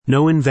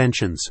No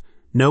inventions,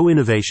 no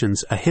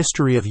innovations, a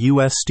history of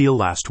U.S. Steel.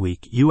 Last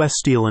week, U.S.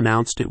 Steel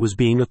announced it was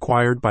being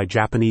acquired by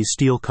Japanese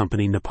steel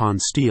company Nippon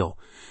Steel.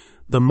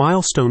 The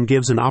milestone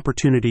gives an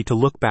opportunity to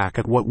look back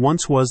at what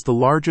once was the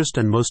largest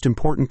and most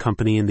important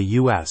company in the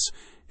U.S.,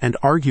 and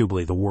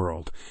arguably the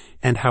world,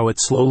 and how it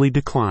slowly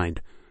declined.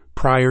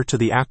 Prior to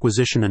the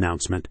acquisition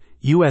announcement,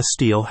 U.S.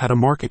 Steel had a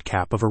market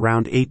cap of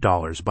around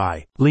 $8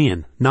 by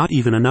Leon, not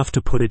even enough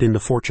to put it in the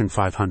Fortune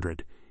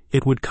 500.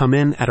 It would come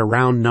in at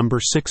around number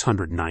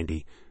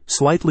 690,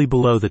 slightly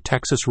below the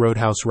Texas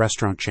Roadhouse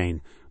restaurant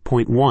chain.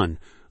 Point 1.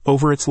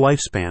 Over its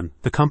lifespan,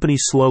 the company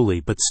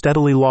slowly but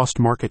steadily lost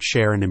market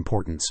share and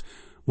importance.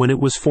 When it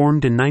was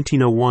formed in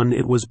 1901,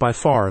 it was by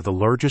far the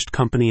largest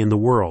company in the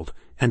world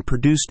and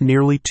produced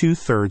nearly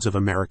 2/3 of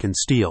American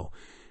steel.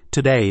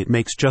 Today, it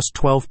makes just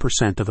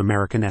 12% of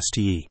American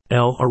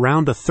steel,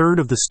 around a third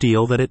of the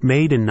steel that it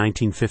made in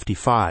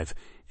 1955,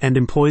 and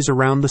employs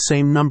around the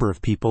same number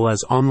of people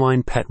as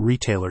online pet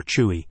retailer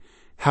Chewy.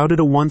 How did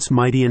a once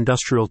mighty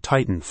industrial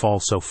titan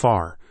fall so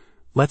far?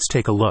 Let's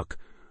take a look.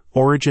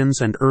 Origins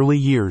and early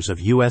years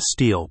of U.S.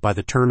 Steel. By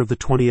the turn of the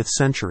 20th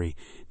century,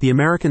 the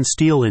American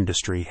steel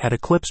industry had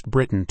eclipsed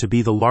Britain to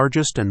be the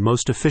largest and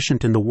most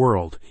efficient in the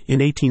world.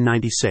 In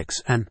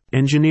 1896, an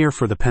engineer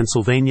for the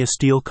Pennsylvania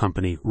Steel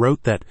Company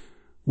wrote that,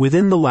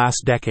 "Within the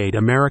last decade,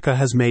 America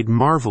has made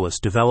marvelous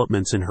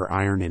developments in her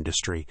iron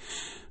industry,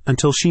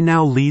 until she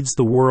now leads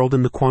the world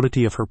in the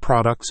quantity of her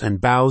products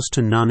and bows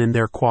to none in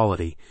their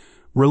quality."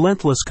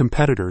 Relentless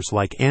competitors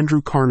like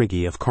Andrew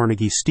Carnegie of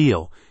Carnegie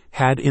Steel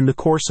had, in the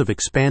course of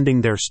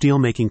expanding their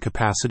steelmaking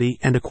capacity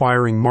and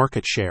acquiring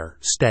market share,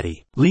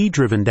 steadily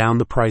driven down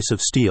the price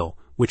of steel,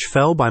 which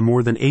fell by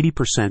more than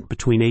 80%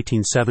 between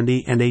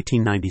 1870 and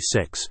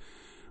 1896.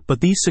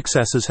 But these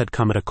successes had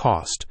come at a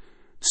cost.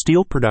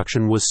 Steel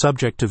production was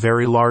subject to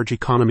very large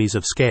economies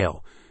of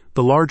scale.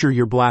 The larger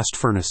your blast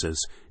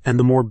furnaces, and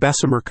the more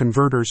Bessemer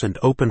converters and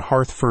open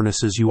hearth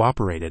furnaces you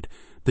operated,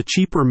 the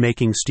cheaper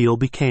making steel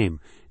became,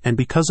 and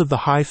because of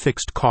the high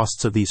fixed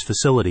costs of these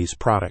facilities,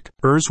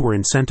 producers were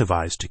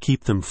incentivized to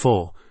keep them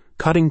full,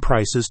 cutting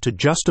prices to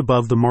just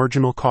above the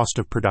marginal cost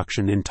of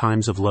production in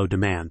times of low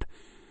demand.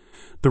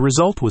 The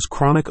result was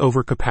chronic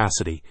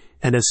overcapacity,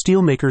 and as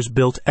steelmakers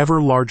built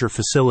ever larger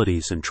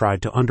facilities and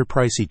tried to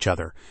underprice each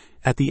other,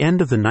 at the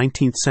end of the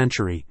 19th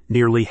century,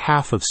 nearly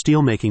half of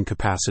steelmaking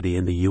capacity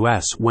in the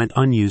U.S. went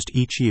unused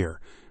each year.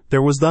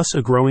 There was thus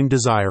a growing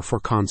desire for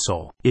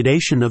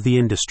consolidation of the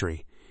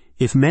industry.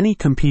 If many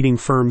competing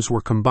firms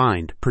were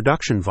combined,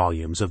 production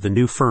volumes of the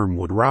new firm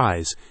would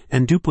rise,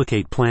 and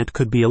duplicate plant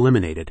could be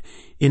eliminated,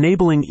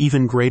 enabling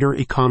even greater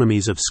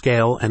economies of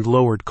scale and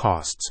lowered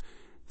costs.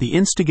 The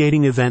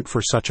instigating event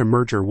for such a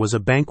merger was a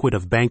banquet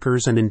of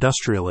bankers and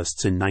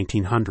industrialists in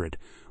 1900,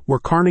 where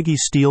Carnegie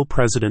Steel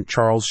president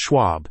Charles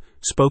Schwab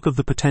spoke of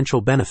the potential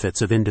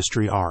benefits of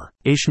industry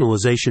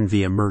rationalization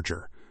via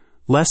merger.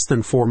 Less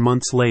than 4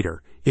 months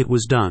later, it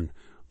was done.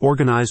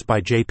 Organized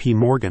by J.P.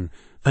 Morgan,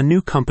 a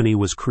new company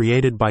was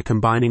created by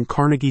combining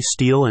Carnegie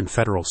Steel and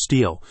Federal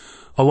Steel,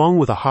 along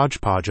with a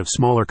hodgepodge of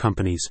smaller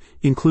companies,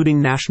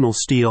 including National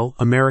Steel,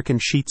 American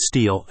Sheet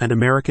Steel, and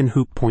American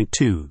Hoop. Point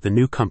 2. The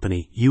new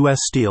company, U.S.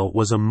 Steel,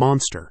 was a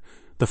monster.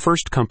 The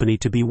first company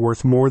to be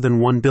worth more than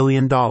 $1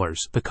 billion.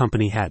 The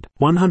company had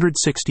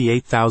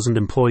 168,000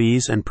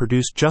 employees and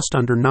produced just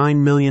under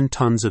 9 million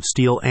tons of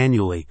steel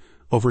annually,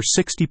 over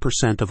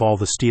 60% of all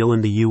the steel in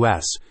the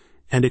U.S.,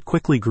 and it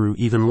quickly grew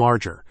even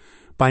larger.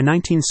 By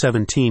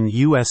 1917,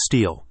 U.S.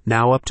 Steel,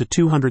 now up to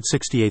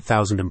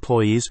 268,000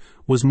 employees,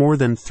 was more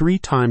than 3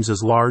 times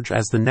as large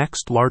as the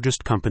next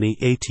largest company,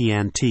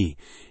 AT&T,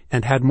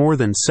 and had more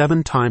than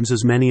 7 times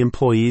as many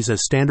employees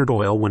as Standard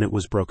Oil when it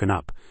was broken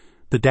up.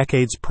 The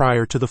decades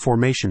prior to the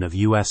formation of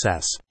U.S.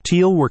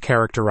 Steel were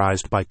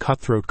characterized by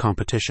cutthroat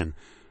competition,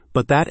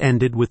 but that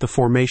ended with the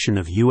formation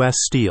of U.S.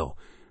 Steel.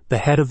 The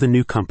head of the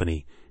new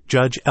company,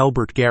 Judge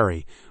Elbert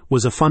Gary,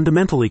 was a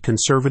fundamentally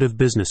conservative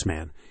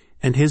businessman,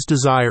 and his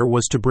desire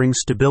was to bring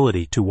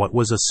stability to what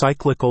was a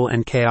cyclical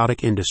and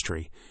chaotic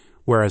industry.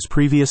 Whereas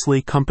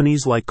previously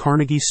companies like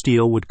Carnegie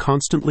Steel would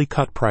constantly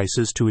cut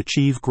prices to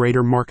achieve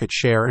greater market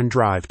share and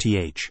drive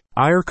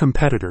their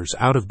competitors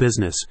out of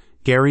business,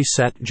 Gary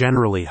set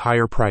generally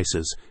higher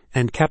prices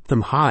and kept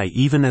them high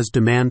even as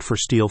demand for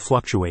steel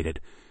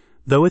fluctuated.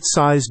 Though its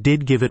size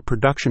did give it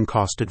production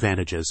cost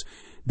advantages,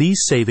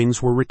 these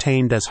savings were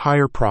retained as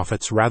higher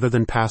profits rather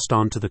than passed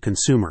on to the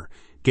consumer.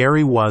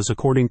 Gary was,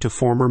 according to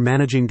former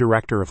managing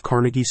director of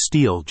Carnegie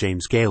Steel,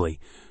 James Galey,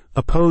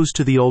 opposed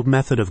to the old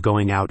method of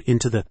going out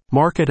into the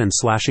market and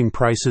slashing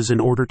prices in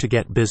order to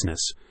get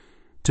business.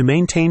 To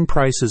maintain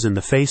prices in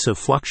the face of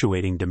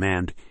fluctuating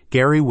demand,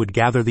 Gary would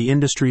gather the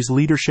industry's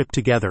leadership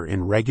together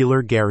in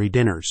regular Gary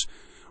dinners,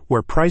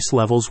 where price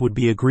levels would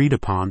be agreed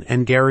upon,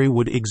 and Gary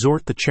would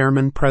exhort the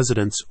chairman,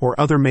 presidents, or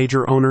other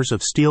major owners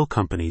of steel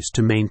companies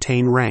to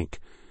maintain rank.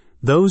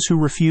 Those who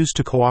refused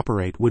to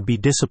cooperate would be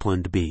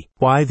disciplined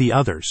by the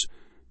others.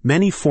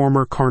 Many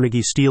former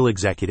Carnegie Steel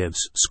executives,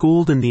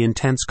 schooled in the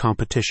intense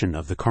competition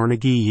of the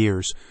Carnegie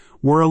years,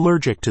 were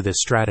allergic to this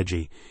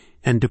strategy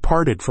and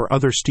departed for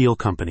other steel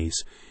companies.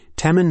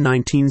 Temin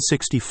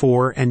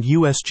 1964 and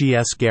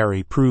USGS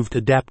Gary proved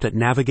adept at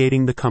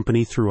navigating the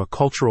company through a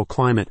cultural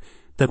climate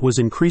that was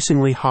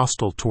increasingly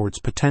hostile towards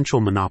potential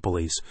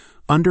monopolies.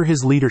 Under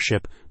his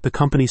leadership, the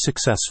company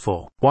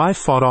successful. Y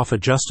fought off a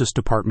Justice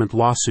Department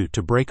lawsuit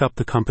to break up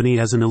the company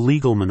as an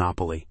illegal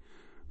monopoly.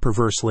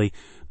 Perversely,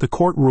 the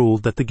court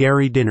ruled that the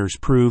Gary dinners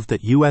proved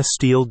that U.S.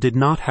 Steel did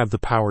not have the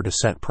power to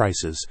set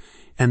prices,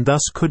 and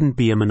thus couldn't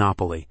be a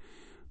monopoly.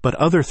 But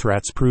other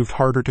threats proved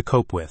harder to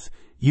cope with.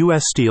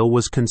 U.S. Steel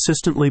was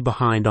consistently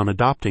behind on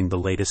adopting the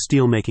latest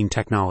steelmaking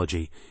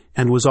technology,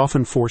 and was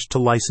often forced to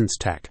license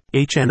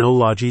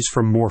technologies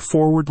from more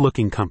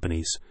forward-looking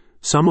companies,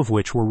 some of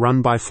which were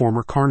run by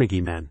former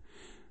Carnegie men.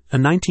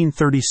 A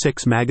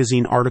 1936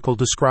 magazine article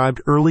described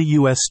early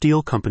U.S.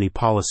 Steel Company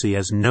policy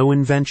as no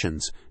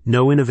inventions,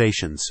 no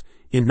innovations.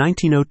 In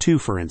 1902,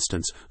 for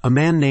instance, a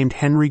man named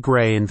Henry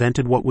Gray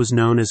invented what was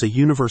known as a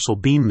universal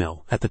beam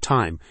mill. At the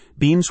time,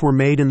 beams were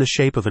made in the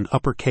shape of an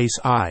uppercase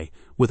I,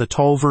 with a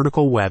tall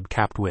vertical web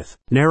capped with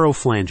narrow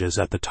flanges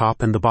at the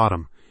top and the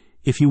bottom.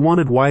 If you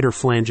wanted wider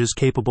flanges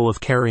capable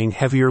of carrying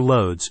heavier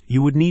loads,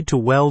 you would need to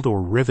weld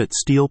or rivet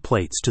steel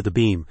plates to the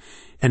beam,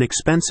 an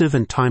expensive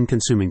and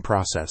time-consuming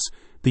process.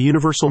 The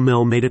universal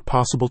mill made it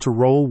possible to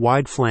roll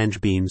wide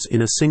flange beams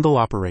in a single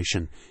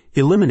operation,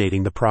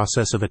 eliminating the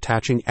process of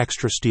attaching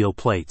extra steel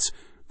plates.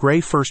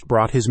 Gray first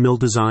brought his mill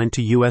design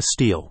to U.S.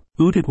 Steel.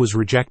 It was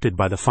rejected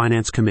by the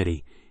Finance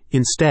Committee.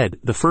 Instead,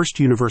 the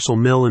first universal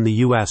mill in the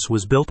U.S.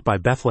 was built by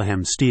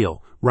Bethlehem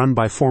Steel, run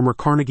by former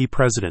Carnegie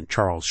president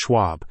Charles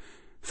Schwab.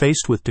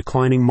 Faced with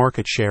declining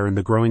market share in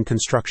the growing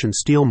construction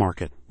steel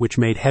market, which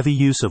made heavy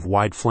use of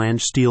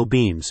wide-flange steel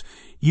beams,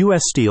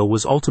 U.S. Steel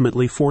was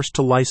ultimately forced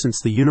to license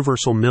the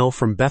universal mill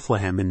from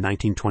Bethlehem in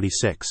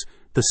 1926.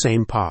 The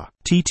same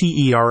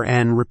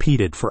pattern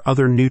repeated for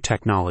other new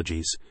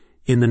technologies.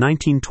 In the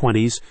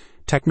 1920s,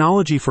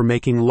 technology for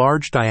making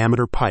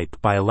large-diameter pipe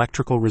by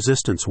electrical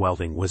resistance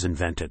welding was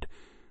invented.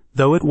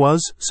 Though it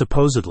was,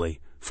 supposedly,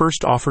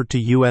 first offered to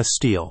U.S.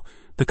 Steel,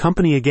 the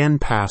company again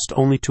passed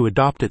only to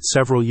adopt it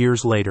several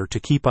years later to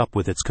keep up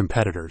with its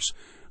competitors.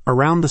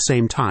 Around the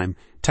same time,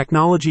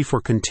 technology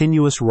for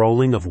continuous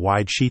rolling of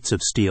wide sheets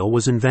of steel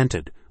was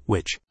invented,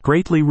 which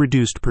greatly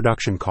reduced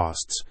production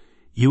costs.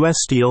 U.S.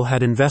 Steel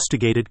had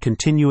investigated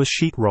continuous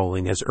sheet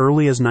rolling as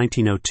early as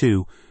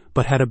 1902,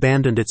 but had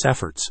abandoned its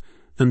efforts.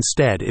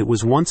 Instead, it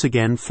was once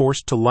again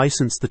forced to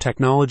license the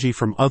technology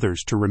from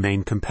others to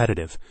remain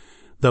competitive.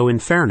 Though in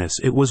fairness,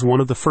 it was one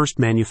of the first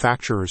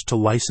manufacturers to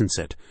license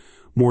it.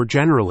 More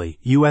generally,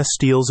 U.S.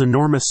 Steel's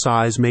enormous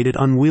size made it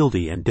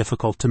unwieldy and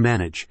difficult to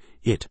manage.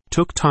 It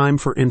took time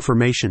for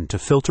information to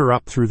filter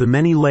up through the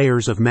many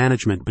layers of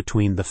management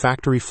between the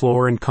factory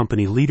floor and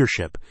company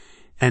leadership,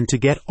 and to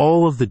get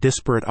all of the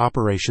disparate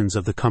operations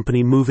of the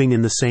company moving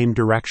in the same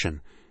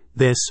direction.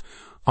 This,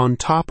 on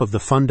top of the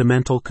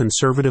fundamental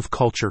conservative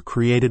culture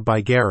created by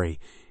Gary,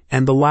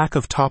 and the lack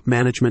of top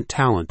management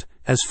talent,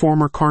 as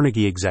former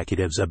Carnegie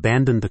executives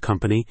abandoned the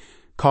company,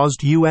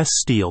 caused U.S.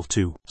 Steel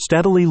to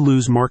steadily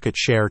lose market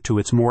share to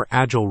its more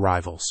agile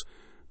rivals.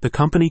 The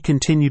company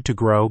continued to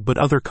grow, but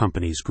other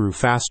companies grew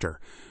faster.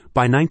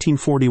 By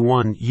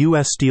 1941,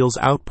 U.S. Steel's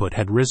output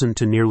had risen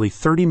to nearly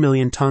 30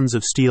 million tons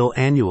of steel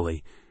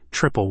annually,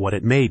 triple what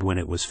it made when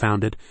it was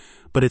founded,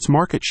 but its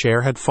market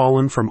share had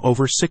fallen from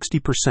over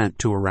 60%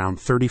 to around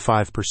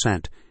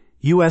 35%.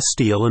 U.S.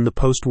 Steel in the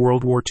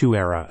post-World War II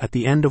era. At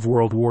the end of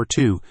World War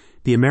II,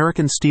 the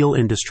American steel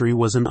industry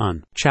was an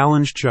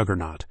unchallenged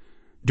juggernaut.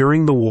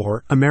 During the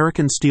war,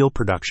 American steel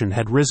production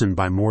had risen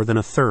by more than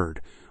a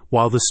third,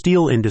 while the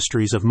steel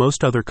industries of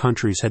most other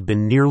countries had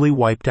been nearly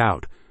wiped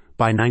out.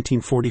 By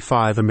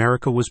 1945,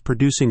 America was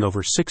producing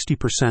over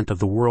 60% of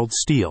the world's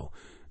steel.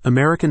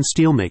 American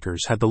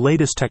steelmakers had the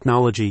latest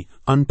technology,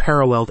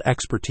 unparalleled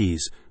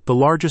expertise, the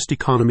largest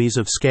economies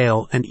of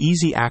scale, and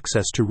easy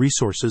access to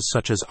resources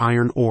such as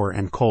iron ore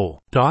and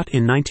coal.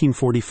 In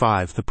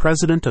 1945, the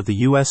president of the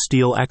U.S.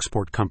 Steel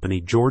Export Company,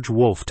 George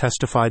Wolfe,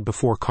 testified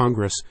before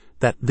Congress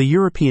that the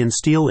European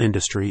steel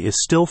industry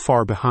is still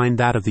far behind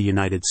that of the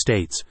United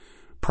States,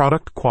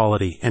 product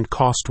quality and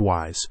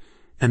cost-wise,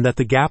 and that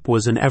the gap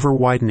was an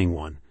ever-widening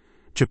one.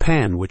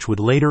 Japan, which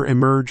would later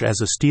emerge as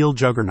a steel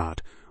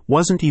juggernaut,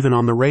 wasn't even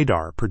on the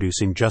radar,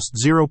 producing just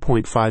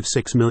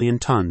 0.56 million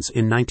tons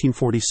in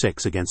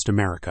 1946 against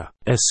America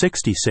as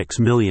 66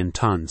 million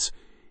tons.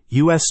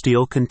 U.S.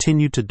 Steel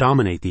continued to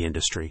dominate the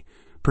industry,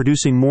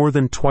 producing more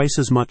than twice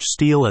as much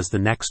steel as the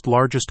next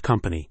largest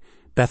company,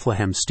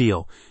 Bethlehem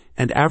Steel,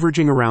 and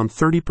averaging around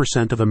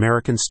 30% of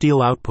American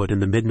steel output in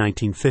the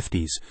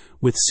mid-1950s,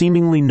 with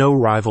seemingly no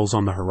rivals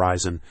on the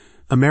horizon.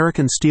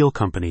 American steel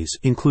companies,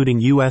 including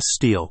U.S.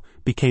 Steel,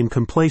 became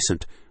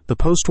complacent. The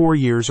post-war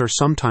years are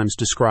sometimes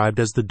described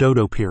as the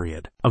dodo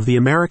period of the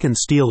American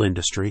steel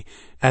industry,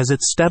 as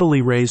it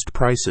steadily raised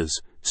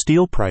prices.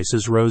 Steel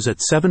prices rose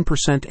at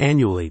 7%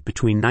 annually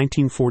between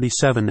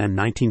 1947 and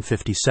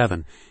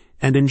 1957,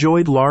 and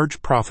enjoyed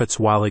large profits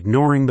while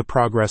ignoring the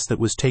progress that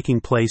was taking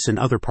place in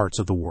other parts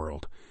of the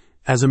world.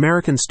 As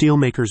American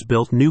steelmakers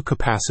built new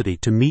capacity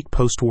to meet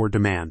post-war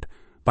demand,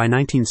 By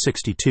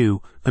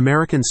 1962,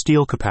 American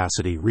steel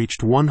capacity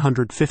reached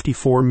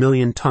 154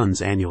 million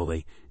tons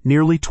annually,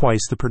 nearly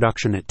twice the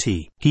production at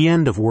the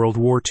end of World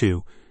War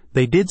II.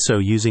 They did so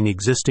using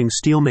existing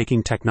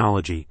steelmaking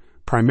technology,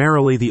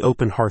 primarily the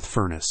open hearth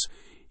furnace.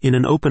 In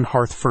an open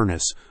hearth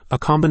furnace, a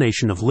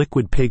combination of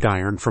liquid pig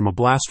iron from a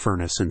blast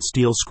furnace and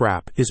steel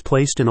scrap is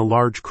placed in a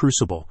large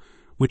crucible,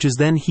 which is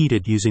then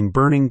heated using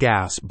burning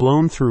gas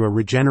blown through a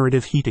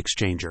regenerative heat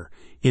exchanger.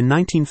 In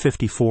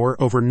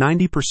 1954, over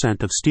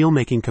 90% of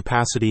steelmaking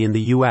capacity in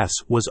the U.S.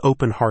 was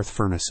open hearth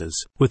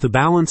furnaces, with the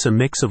balance a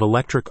mix of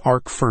electric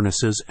arc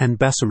furnaces and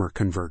Bessemer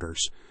converters.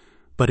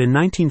 But in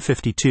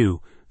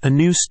 1952, a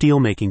new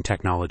steelmaking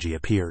technology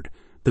appeared,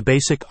 the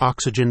basic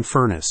oxygen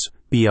furnace,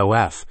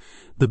 BOF.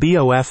 The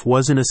BOF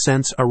was in a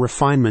sense a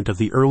refinement of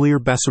the earlier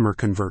Bessemer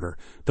converter,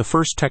 the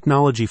first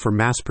technology for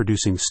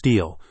mass-producing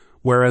steel,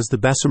 whereas the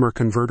Bessemer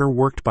converter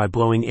worked by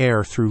blowing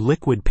air through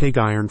liquid pig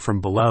iron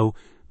from below,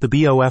 the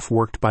BOF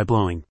worked by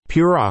blowing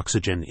pure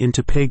oxygen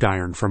into pig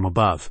iron from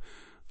above.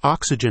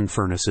 Oxygen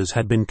furnaces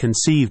had been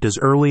conceived as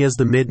early as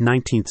the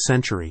mid-19th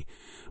century,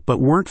 but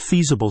weren't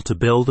feasible to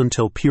build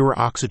until pure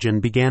oxygen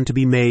began to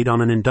be made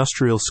on an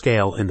industrial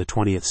scale in the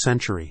 20th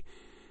century.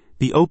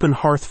 The open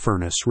hearth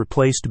furnace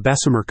replaced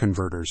Bessemer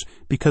converters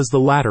because the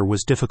latter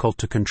was difficult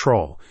to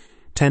control,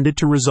 tended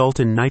to result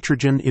in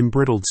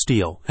nitrogen-embrittled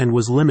steel, and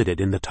was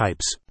limited in the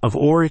types of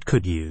ore it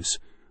could use.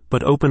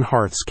 But open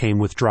hearths came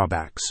with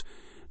drawbacks.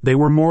 They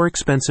were more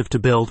expensive to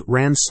build,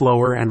 ran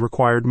slower, and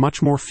required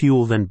much more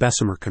fuel than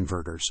Bessemer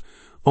converters.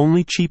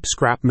 Only cheap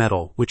scrap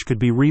metal, which could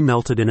be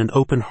remelted in an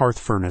open hearth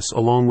furnace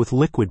along with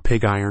liquid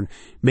pig iron,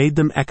 made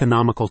them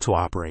economical to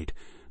operate.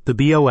 The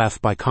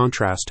BOF, by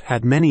contrast,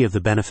 had many of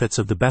the benefits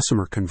of the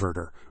Bessemer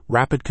converter: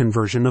 rapid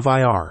conversion of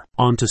IR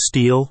onto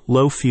steel,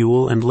 low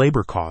fuel and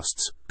labor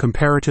costs,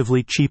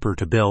 comparatively cheaper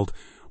to build,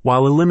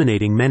 while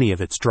eliminating many of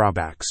its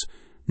drawbacks: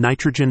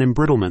 nitrogen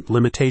embrittlement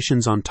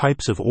limitations on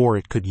types of ore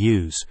it could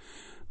use.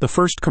 The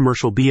first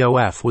commercial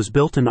BOF was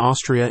built in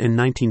Austria in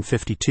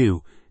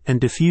 1952 and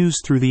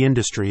diffused through the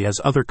industry as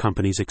other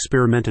companies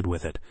experimented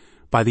with it.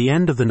 By the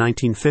end of the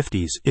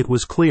 1950s, it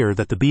was clear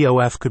that the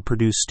BOF could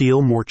produce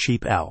steel more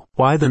cheap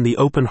than the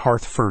open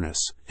hearth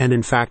furnace, and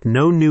in fact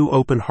no new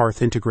open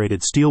hearth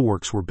integrated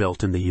steelworks were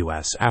built in the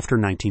U.S. after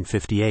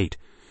 1958.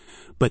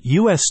 But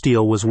U.S.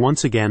 Steel was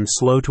once again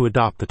slow to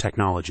adopt the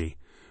technology.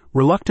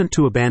 Reluctant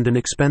to abandon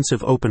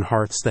expensive open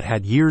hearths that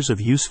had years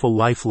of useful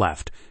life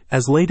left,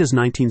 as late as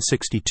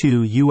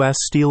 1962 U.S.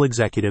 Steel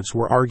executives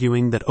were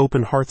arguing that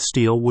open hearth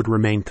steel would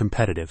remain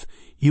competitive.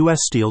 U.S.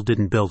 Steel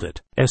didn't build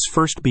its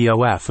first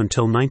BOF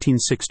until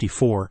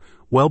 1964,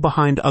 well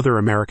behind other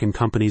American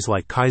companies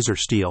like Kaiser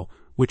Steel,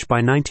 which by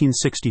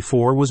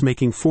 1964 was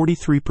making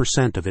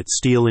 43% of its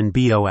steel in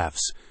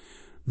BOFs.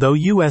 Though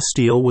U.S.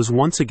 Steel was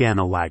once again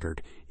a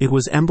laggard, it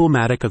was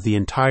emblematic of the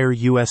entire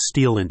U.S.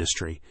 steel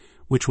industry,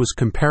 which was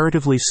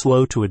comparatively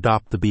slow to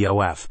adopt the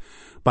BOF.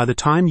 By the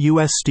time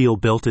U.S. Steel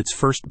built its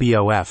first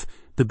BOF,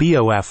 the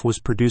BOF was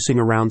producing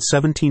around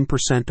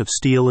 17% of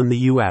steel in the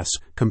U.S.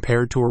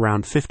 compared to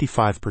around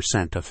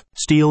 55% of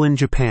steel in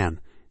Japan,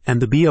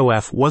 and the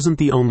BOF wasn't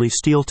the only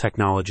steel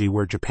technology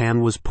where Japan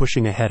was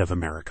pushing ahead of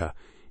America.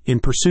 In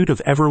pursuit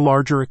of ever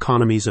larger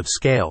economies of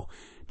scale,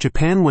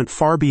 Japan went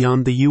far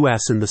beyond the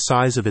U.S. in the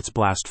size of its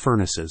blast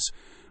furnaces.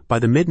 By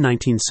the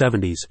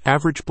mid-1970s,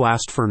 average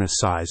blast furnace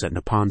size at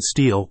Nippon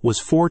Steel was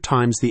 4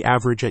 times the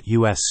average at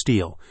U.S.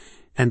 Steel,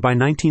 and by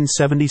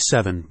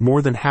 1977,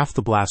 more than half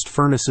the blast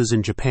furnaces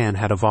in Japan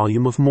had a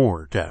volume of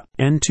more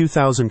than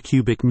 2,000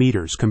 cubic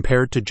meters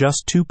compared to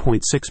just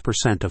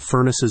 2.6% of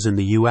furnaces in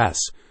the U.S.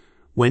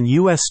 When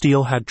U.S.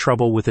 Steel had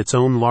trouble with its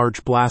own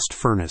large blast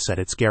furnace at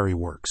its Gary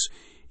Works,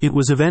 it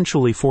was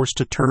eventually forced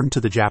to turn to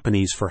the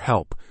Japanese for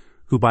help,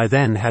 who by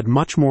then had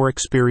much more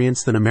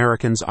experience than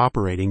Americans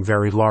operating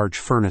very large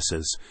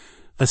furnaces.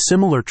 A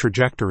similar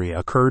trajectory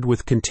occurred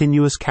with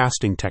continuous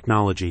casting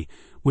technology,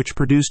 which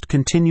produced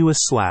continuous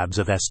slabs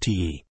of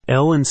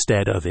STEL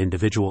instead of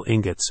individual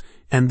ingots,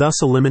 and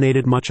thus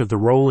eliminated much of the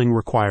rolling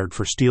required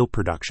for steel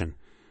production.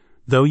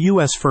 Though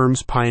U.S.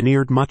 firms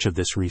pioneered much of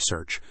this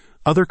research,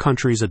 other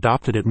countries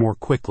adopted it more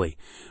quickly.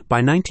 By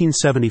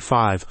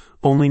 1975,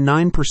 only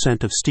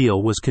 9% of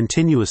steel was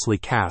continuously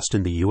cast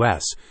in the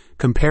U.S.,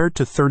 compared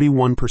to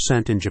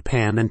 31% in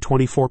Japan and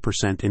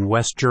 24% in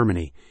West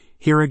Germany.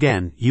 Here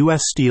again,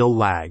 U.S. Steel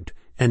lagged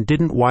and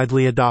didn't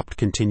widely adopt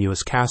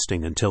continuous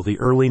casting until the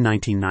early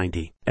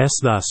 1990s.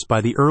 Thus,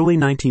 by the early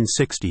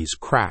 1960s,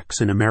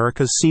 cracks in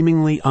America's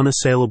seemingly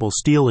unassailable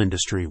steel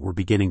industry were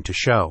beginning to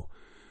show.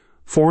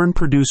 Foreign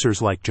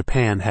producers like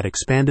Japan had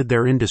expanded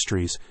their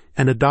industries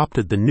and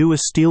adopted the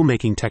newest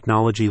steelmaking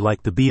technology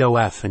like the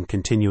BOF and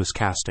continuous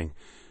casting.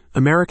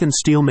 American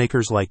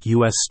steelmakers like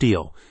U.S.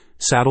 Steel,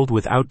 saddled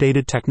with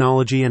outdated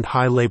technology and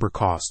high labor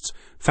costs,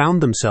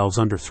 found themselves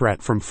under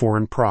threat from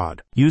foreign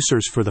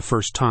producers for the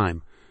first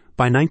time.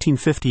 By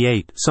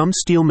 1958, some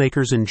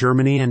steelmakers in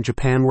Germany and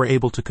Japan were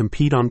able to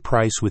compete on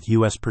price with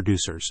U.S.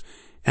 producers,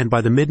 and by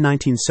the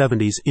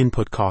mid-1970s,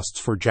 input costs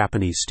for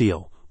Japanese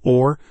steel,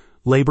 or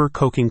labor,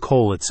 coking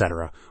coal,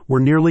 etc., were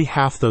nearly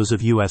half those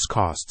of U.S.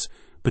 costs.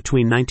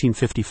 Between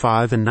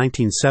 1955 and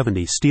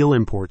 1970, steel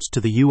imports to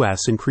the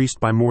U.S. increased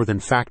by more than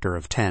factor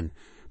of 10,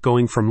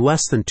 going from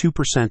less than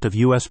 2% of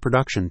U.S.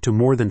 production to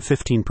more than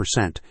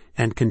 15%,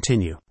 and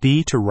continue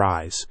to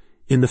rise.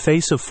 In the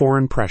face of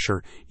foreign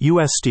pressure,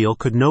 U.S. Steel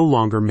could no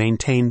longer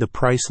maintain the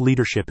price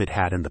leadership it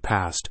had in the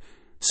past,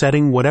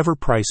 setting whatever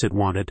price it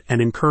wanted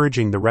and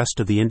encouraging the rest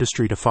of the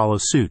industry to follow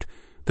suit.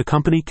 The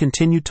company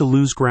continued to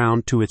lose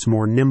ground to its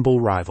more nimble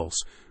rivals,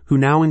 who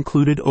now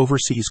included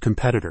overseas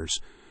competitors.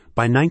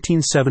 By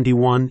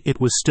 1971,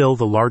 it was still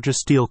the largest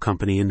steel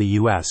company in the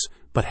U.S.,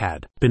 but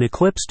had been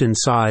eclipsed in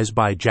size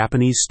by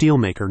Japanese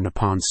steelmaker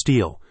Nippon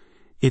Steel.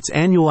 Its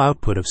annual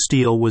output of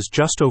steel was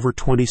just over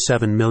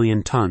 27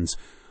 million tons,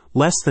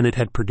 less than it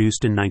had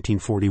produced in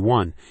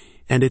 1941,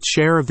 and its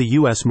share of the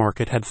U.S.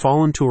 market had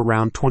fallen to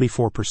around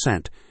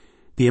 24%.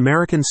 The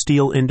American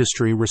steel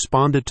industry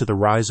responded to the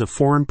rise of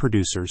foreign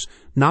producers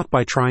not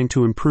by trying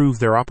to improve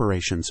their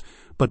operations,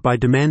 but by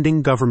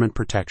demanding government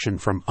protection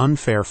from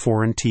unfair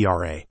foreign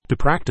trade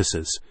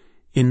practices.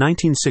 In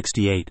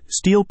 1968,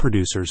 steel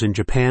producers in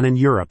Japan and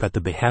Europe, at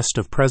the behest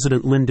of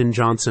President Lyndon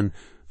Johnson,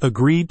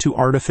 agreed to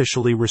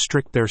artificially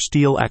restrict their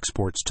steel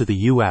exports to the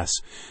U.S.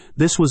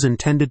 This was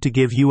intended to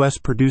give U.S.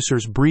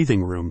 producers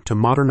breathing room to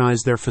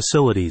modernize their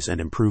facilities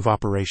and improve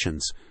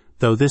operations,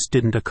 though this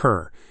didn't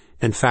occur.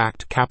 In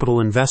fact, capital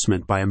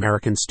investment by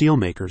American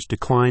steelmakers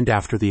declined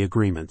after the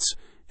agreements,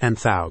 and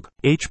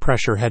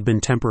pressure had been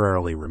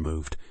temporarily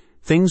removed.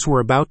 Things were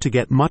about to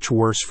get much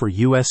worse for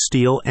U.S.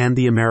 Steel and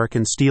the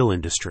American steel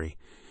industry.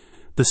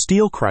 The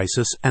steel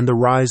crisis and the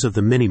rise of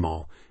the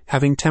mini-mall,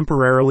 having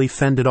temporarily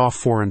fended off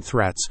foreign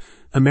threats,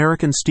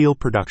 American steel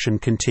production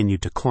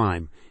continued to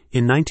climb.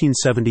 In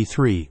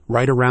 1973,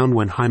 right around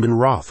when Hyman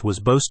Roth was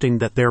boasting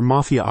that their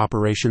mafia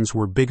operations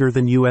were bigger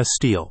than U.S.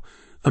 Steel,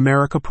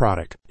 America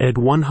produced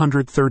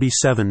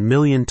 137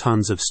 million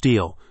tons of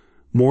steel,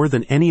 more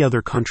than any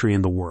other country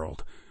in the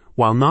world.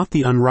 While not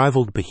the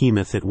unrivaled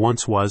behemoth it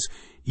once was,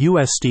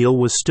 U.S. Steel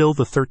was still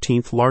the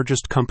 13th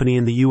largest company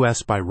in the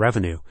U.S. by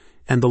revenue,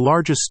 and the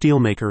largest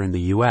steelmaker in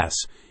the U.S.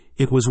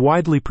 It was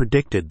widely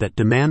predicted that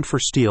demand for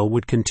steel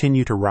would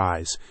continue to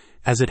rise,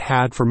 as it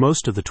had for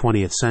most of the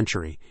 20th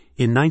century.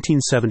 In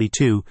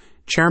 1972,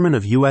 Chairman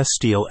of U.S.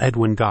 Steel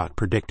Edwin Gott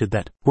predicted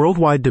that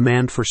worldwide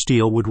demand for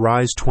steel would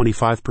rise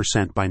 25%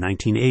 by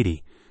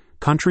 1980.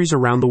 Countries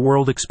around the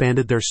world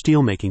expanded their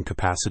steelmaking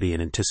capacity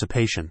in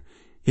anticipation.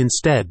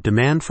 Instead,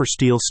 demand for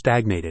steel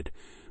stagnated.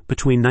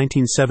 Between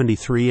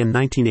 1973 and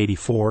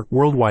 1984,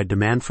 worldwide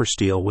demand for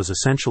steel was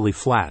essentially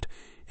flat,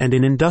 and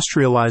in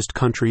industrialized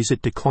countries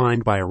it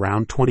declined by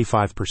around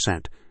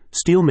 25%.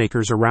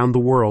 Steelmakers around the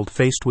world,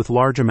 faced with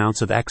large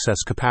amounts of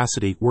excess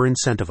capacity, were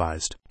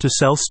incentivized to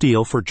sell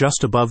steel for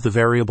just above the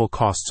variable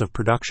costs of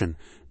production,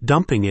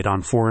 dumping it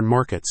on foreign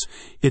markets.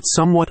 It's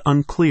somewhat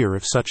unclear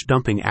if such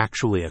dumping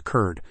actually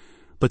occurred,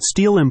 but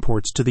steel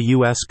imports to the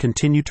U.S.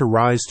 continued to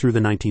rise through the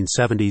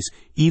 1970s,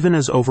 even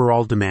as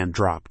overall demand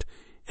dropped.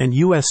 And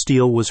U.S.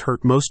 Steel was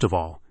hurt most of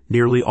all.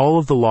 Nearly all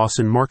of the loss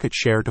in market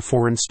share to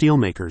foreign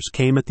steelmakers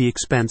came at the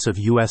expense of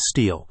U.S.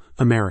 Steel.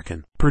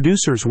 American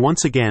producers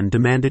once again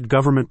demanded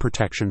government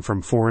protection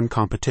from foreign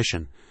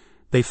competition.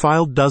 They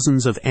filed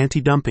dozens of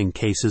anti-dumping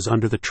cases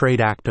under the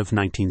Trade Act of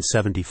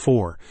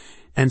 1974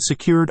 and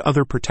secured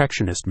other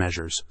protectionist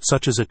measures,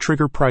 such as a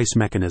trigger price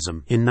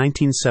mechanism in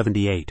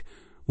 1978,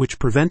 which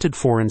prevented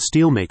foreign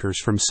steelmakers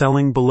from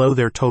selling below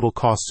their total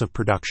costs of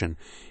production,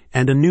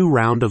 and a new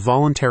round of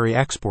voluntary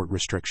export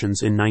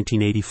restrictions in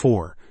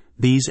 1984.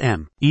 These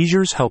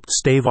measures helped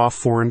stave off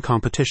foreign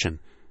competition.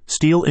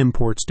 Steel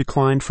imports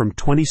declined from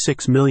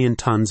 26 million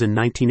tons in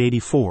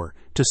 1984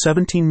 to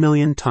 17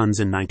 million tons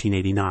in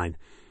 1989.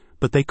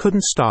 But they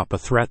couldn't stop a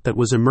threat that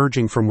was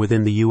emerging from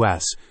within the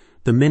U.S.,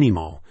 the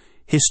mini-mall.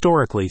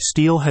 Historically,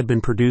 steel had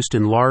been produced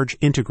in large,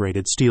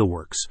 integrated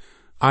steelworks.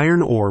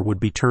 Iron ore would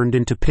be turned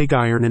into pig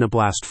iron in a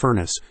blast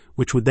furnace,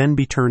 which would then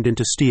be turned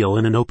into steel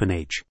in an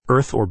open-H,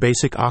 earth or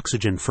basic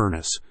oxygen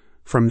furnace.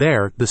 From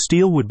there, the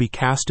steel would be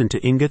cast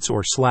into ingots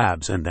or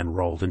slabs and then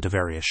rolled into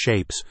various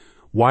shapes: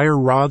 wire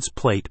rods,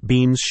 plate,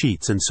 beams,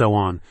 sheets, and so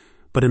on.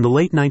 But in the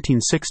late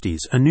 1960s,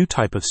 a new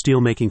type of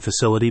steelmaking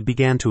facility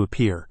began to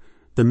appear: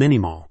 the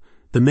mini-mall.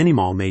 The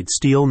mini-mall made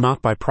steel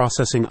not by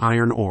processing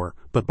iron ore,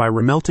 but by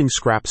remelting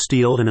scrap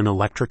steel in an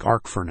electric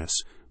arc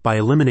furnace, by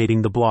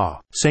eliminating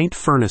the Saint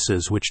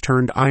furnaces which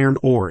turned iron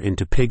ore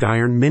into pig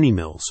iron.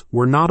 Mini-mills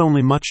were not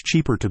only much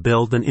cheaper to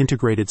build than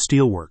integrated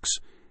steelworks,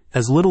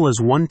 as little as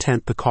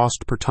 1/10 the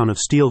cost per ton of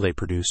steel they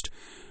produced,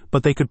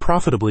 but they could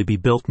profitably be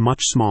built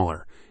much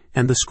smaller,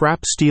 and the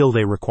scrap steel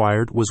they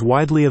required was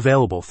widely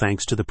available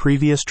thanks to the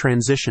previous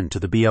transition to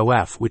the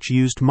BOF, which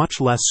used much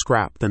less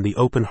scrap than the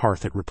open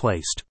hearth it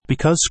replaced.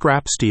 Because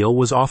scrap steel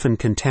was often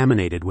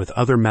contaminated with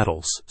other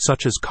metals,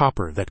 such as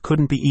copper, that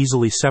couldn't be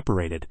easily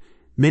separated,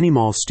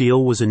 mini-mall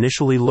steel was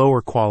initially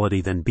lower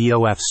quality than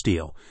BOF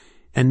steel,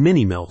 and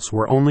mini-mills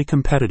were only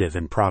competitive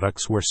in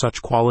products where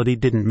such quality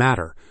didn't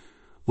matter,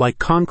 like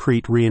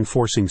concrete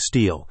reinforcing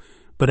steel.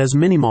 But as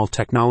mini-mall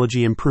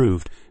technology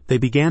improved, they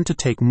began to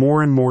take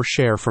more and more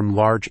share from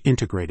large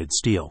integrated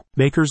steel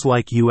makers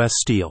like U.S.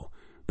 Steel.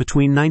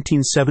 Between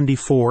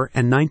 1974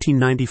 and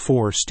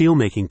 1994,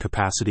 steelmaking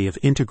capacity of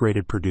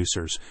integrated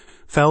producers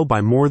fell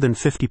by more than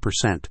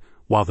 50%,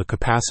 while the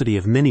capacity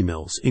of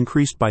mini-mills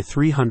increased by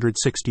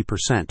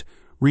 360%,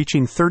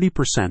 reaching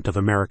 30% of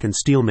American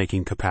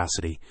steelmaking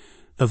capacity.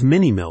 Of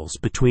mini-mills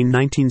between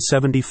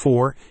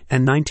 1974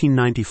 and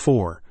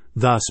 1994,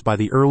 thus by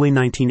the early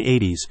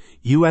 1980s,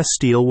 U.S.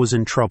 Steel was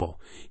in trouble.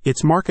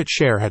 Its market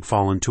share had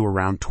fallen to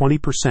around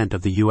 20%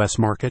 of the U.S.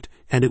 market,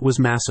 and it was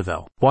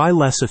massively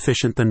less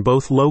efficient than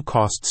both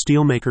low-cost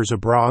steelmakers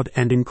abroad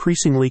and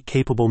increasingly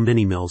capable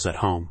mini-mills at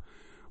home.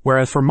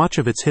 Whereas for much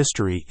of its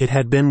history it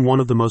had been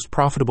one of the most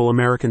profitable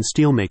American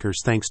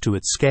steelmakers thanks to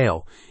its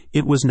scale,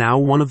 it was now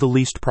one of the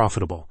least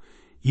profitable.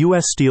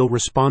 U.S. Steel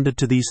responded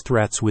to these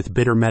threats with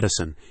bitter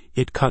medicine.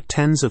 It cut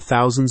tens of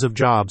thousands of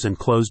jobs and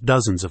closed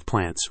dozens of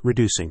plants,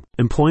 reducing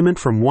employment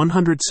from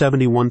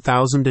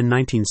 171,000 in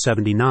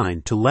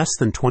 1979 to less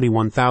than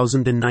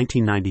 21,000 in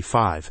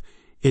 1995.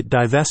 It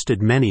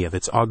divested many of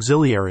its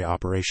auxiliary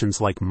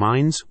operations like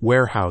mines,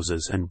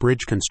 warehouses, and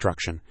bridge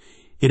construction.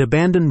 It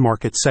abandoned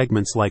market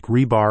segments like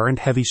rebar and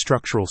heavy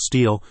structural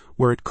steel,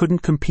 where it couldn't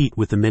compete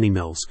with the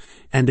mini-mills,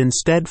 and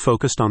instead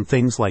focused on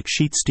things like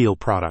sheet steel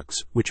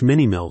products, which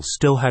mini-mills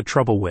still had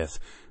trouble with,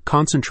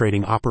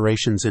 concentrating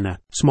operations in a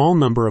small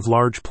number of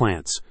large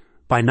plants.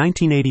 By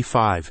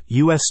 1985,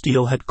 U.S.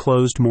 Steel had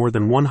closed more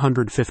than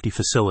 150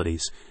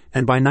 facilities,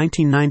 and by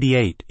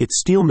 1998,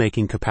 its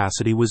steelmaking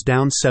capacity was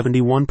down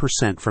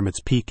 71% from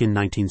its peak in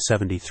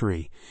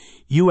 1973.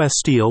 U.S.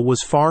 Steel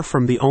was far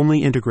from the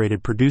only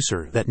integrated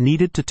producer that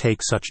needed to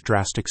take such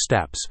drastic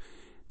steps.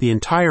 The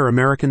entire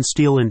American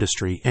steel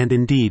industry, and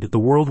indeed the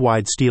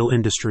worldwide steel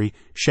industry,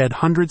 shed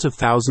hundreds of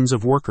thousands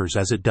of workers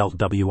as it dealt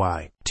with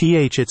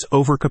its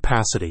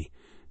overcapacity.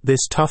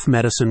 This tough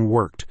medicine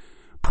worked.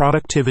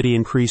 Productivity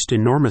increased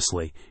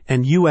enormously,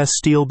 and U.S.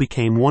 Steel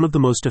became one of the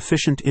most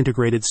efficient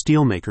integrated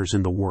steelmakers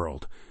in the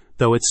world,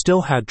 though it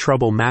still had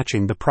trouble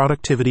matching the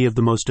productivity of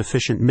the most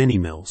efficient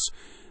mini-mills.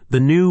 The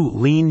new,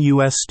 lean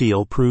U.S.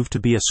 Steel proved to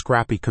be a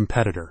scrappy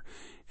competitor,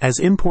 as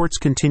imports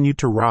continued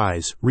to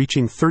rise,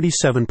 reaching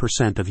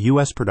 37% of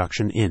U.S.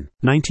 production in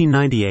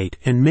 1998,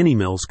 and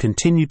mini-mills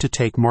continued to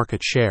take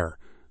market share.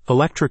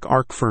 Electric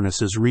arc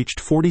furnaces reached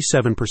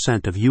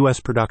 47% of U.S.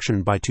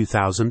 production by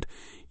 2000.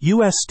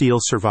 U.S. Steel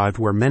survived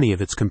where many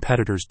of its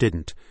competitors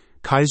didn't.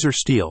 Kaiser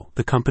Steel,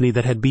 the company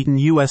that had beaten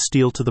U.S.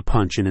 Steel to the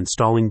punch in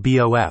installing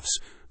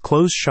BOFs,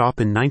 closed shop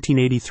in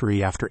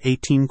 1983 after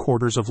 18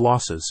 quarters of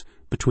losses.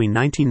 Between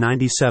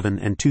 1997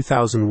 and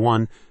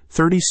 2001,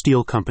 30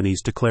 steel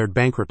companies declared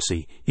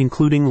bankruptcy,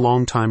 including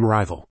longtime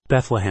rival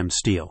Bethlehem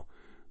Steel.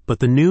 But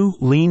the new,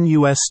 lean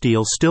U.S.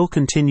 Steel still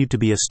continued to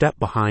be a step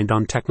behind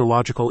on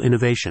technological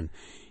innovation.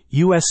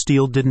 U.S.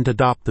 Steel didn't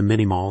adopt the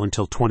mini-mall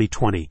until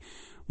 2020,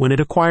 when it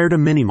acquired a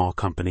mini-mall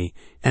company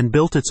and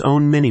built its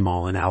own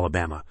mini-mall in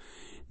Alabama.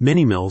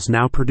 Mini-mills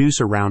now produce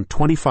around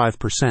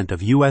 25%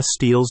 of U.S.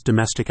 Steel's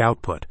domestic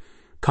output.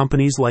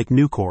 Companies like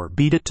Nucor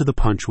beat it to the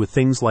punch with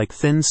things like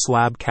thin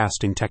slab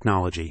casting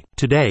technology.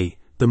 Today,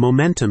 the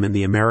momentum in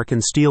the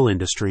American steel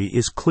industry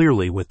is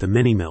clearly with the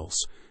mini-mills.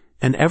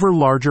 An ever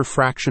larger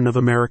fraction of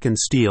American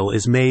steel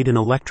is made in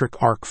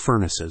electric arc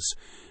furnaces.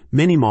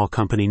 Mini-mall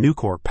company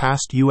Nucor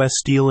passed U.S.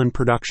 Steel in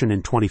production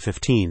in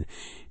 2015,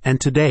 and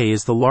today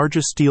is the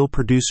largest steel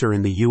producer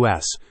in the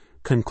U.S.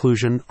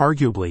 Conclusion: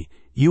 arguably,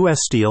 U.S.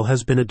 Steel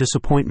has been a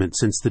disappointment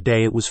since the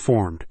day it was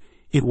formed.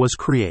 It was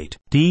created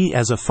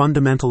as a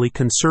fundamentally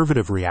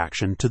conservative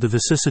reaction to the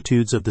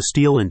vicissitudes of the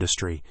steel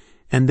industry,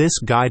 and this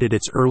guided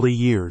its early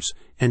years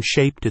and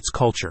shaped its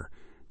culture.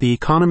 The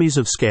economies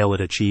of scale it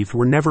achieved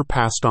were never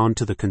passed on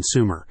to the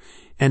consumer,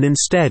 and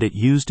instead it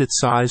used its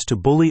size to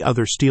bully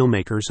other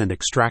steelmakers and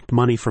extract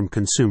money from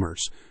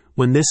consumers.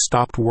 When this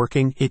stopped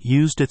working, it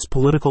used its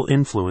political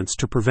influence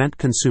to prevent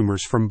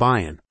consumers from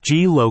buying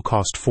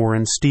low-cost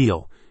foreign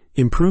steel.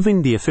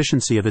 Improving the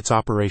efficiency of its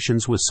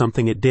operations was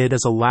something it did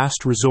as a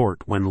last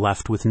resort when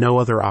left with no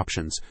other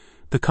options.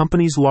 The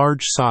company's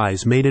large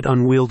size made it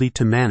unwieldy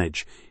to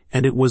manage,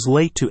 and it was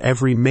late to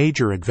every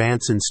major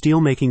advance in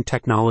steelmaking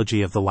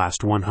technology of the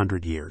last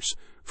 100 years,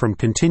 from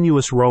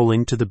continuous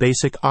rolling to the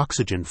basic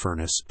oxygen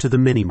furnace to the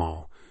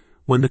mini-mall.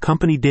 When the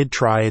company did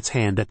try its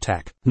hand at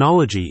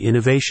technology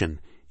innovation,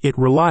 it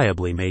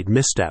reliably made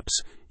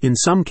missteps. In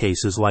some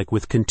cases, like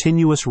with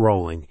continuous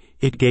rolling,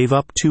 it gave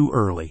up too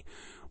early,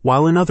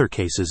 while in other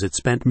cases it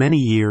spent many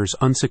years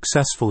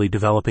unsuccessfully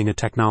developing a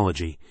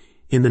technology.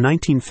 In the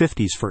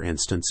 1950s, for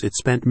instance, it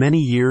spent many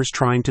years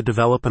trying to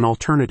develop an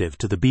alternative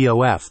to the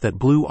BOF that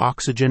blew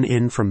oxygen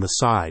in from the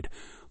side,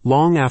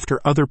 long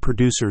after other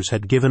producers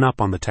had given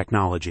up on the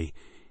technology.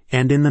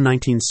 And in the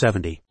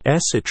 1970s,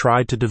 it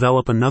tried to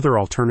develop another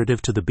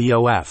alternative to the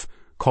BOF,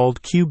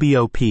 called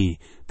QBOP,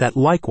 that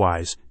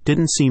likewise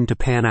didn't seem to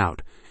pan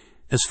out.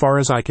 As far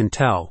as I can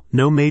tell,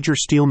 no major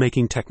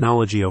steelmaking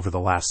technology over the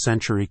last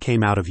century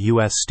came out of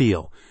U.S.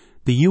 Steel.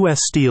 The U.S.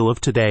 Steel of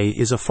today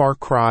is a far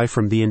cry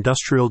from the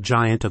industrial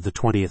giant of the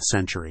 20th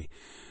century.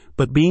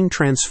 But being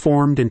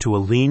transformed into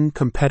a lean,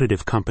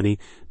 competitive company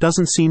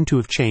doesn't seem to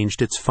have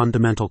changed its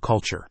fundamental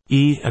culture.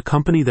 A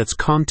company that's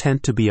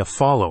content to be a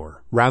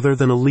follower rather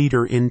than a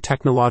leader in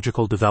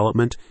technological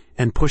development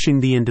and pushing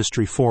the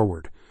industry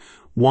forward.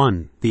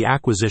 The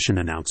acquisition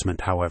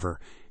announcement, however,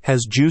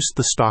 has juiced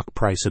the stock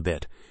price a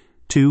bit.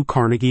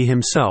 Carnegie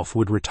himself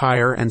would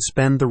retire and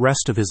spend the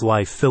rest of his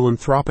life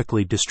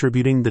philanthropically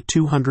distributing the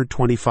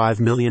 $225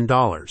 million,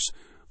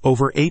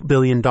 over $8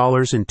 billion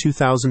in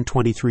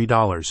 2023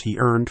 he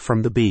earned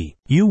from the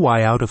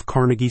buyout of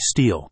Carnegie Steel.